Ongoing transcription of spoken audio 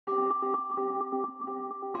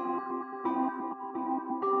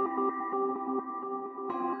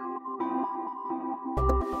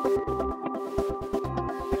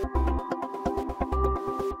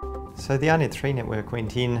So the AARNet 3 network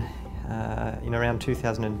went in around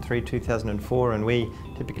 2003-2004, and we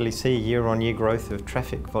typically see year-on-year growth of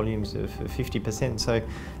traffic volumes of 50%. So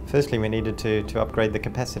firstly, we needed to upgrade the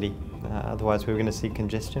capacity, otherwise we were going to see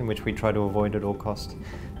congestion, which we try to avoid at all costs.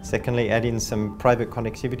 Secondly, add in some private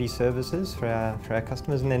connectivity services for our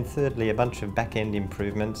customers, and then thirdly, a bunch of back-end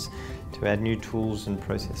improvements to add new tools and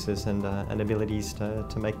processes and abilities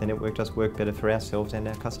to make the network just work better for ourselves and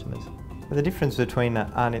our customers. The difference between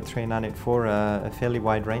AARNet 3 and AARNet 4 are fairly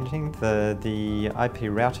wide-ranging. The IP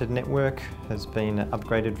routed network has been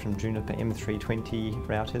upgraded from Juniper M320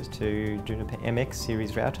 routers to Juniper MX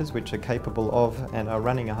series routers, which are capable of and are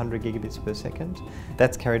running 100 gigabits per second.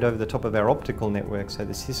 That's carried over the top of our optical network, so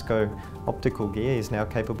the Cisco optical gear is now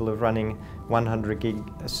capable of running 100 gig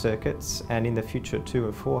circuits, and in the future 2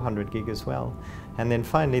 or 400 gig as well. And then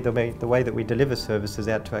finally, the way that we deliver services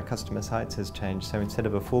out to our customer sites has changed. So instead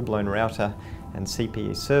of a full-blown router and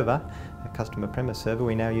CPE server, a customer premise server,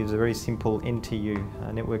 we now use a very simple NTU,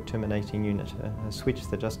 a network terminating unit, a switch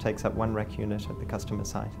that just takes up one rack unit at the customer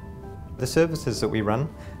site. The services that we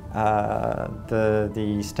run,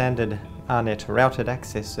 the standard AARNet routed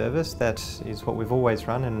access service, that is what we've always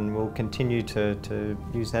run, and we'll continue to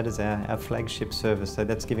use that as our flagship service. So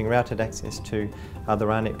that's giving routed access to other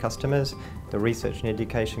AARNet customers, the research and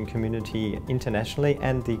education community internationally,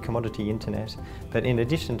 and the commodity internet. But in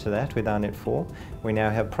addition to that, with AARNet 4, we now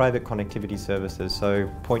have private connectivity services, so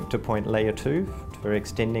point-to-point layer 2 for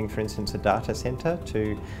extending, for instance, a data center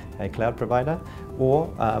to a cloud provider, or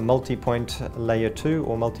multi-point layer 2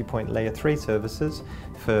 or multi-point layer 3 services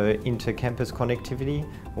for inter-campus connectivity,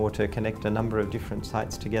 or to connect a number of different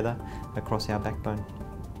sites together across our backbone.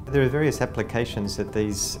 There are various applications that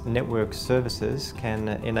these network services can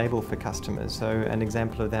enable for customers. So an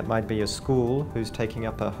example of that might be a school who's taking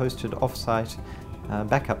up a hosted off-site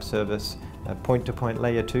backup service. A point-to-point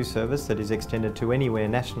layer 2 service that is extended to anywhere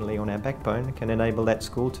nationally on our backbone can enable that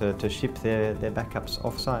school to ship their backups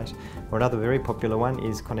off-site. Or another very popular one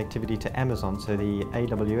is connectivity to Amazon, so the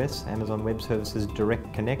AWS, Amazon Web Services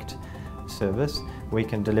Direct Connect service. We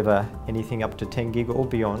can deliver anything up to 10 gig or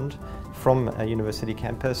beyond from a university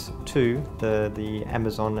campus to the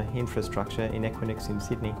Amazon infrastructure in Equinix in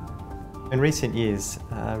Sydney. In recent years,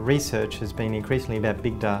 research has been increasingly about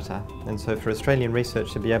big data, and so for Australian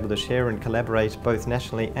research to be able to share and collaborate both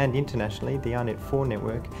nationally and internationally, the AARNet 4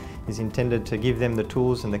 network is intended to give them the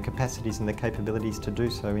tools and the capacities and the capabilities to do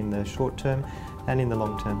so in the short term and in the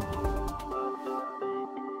long term.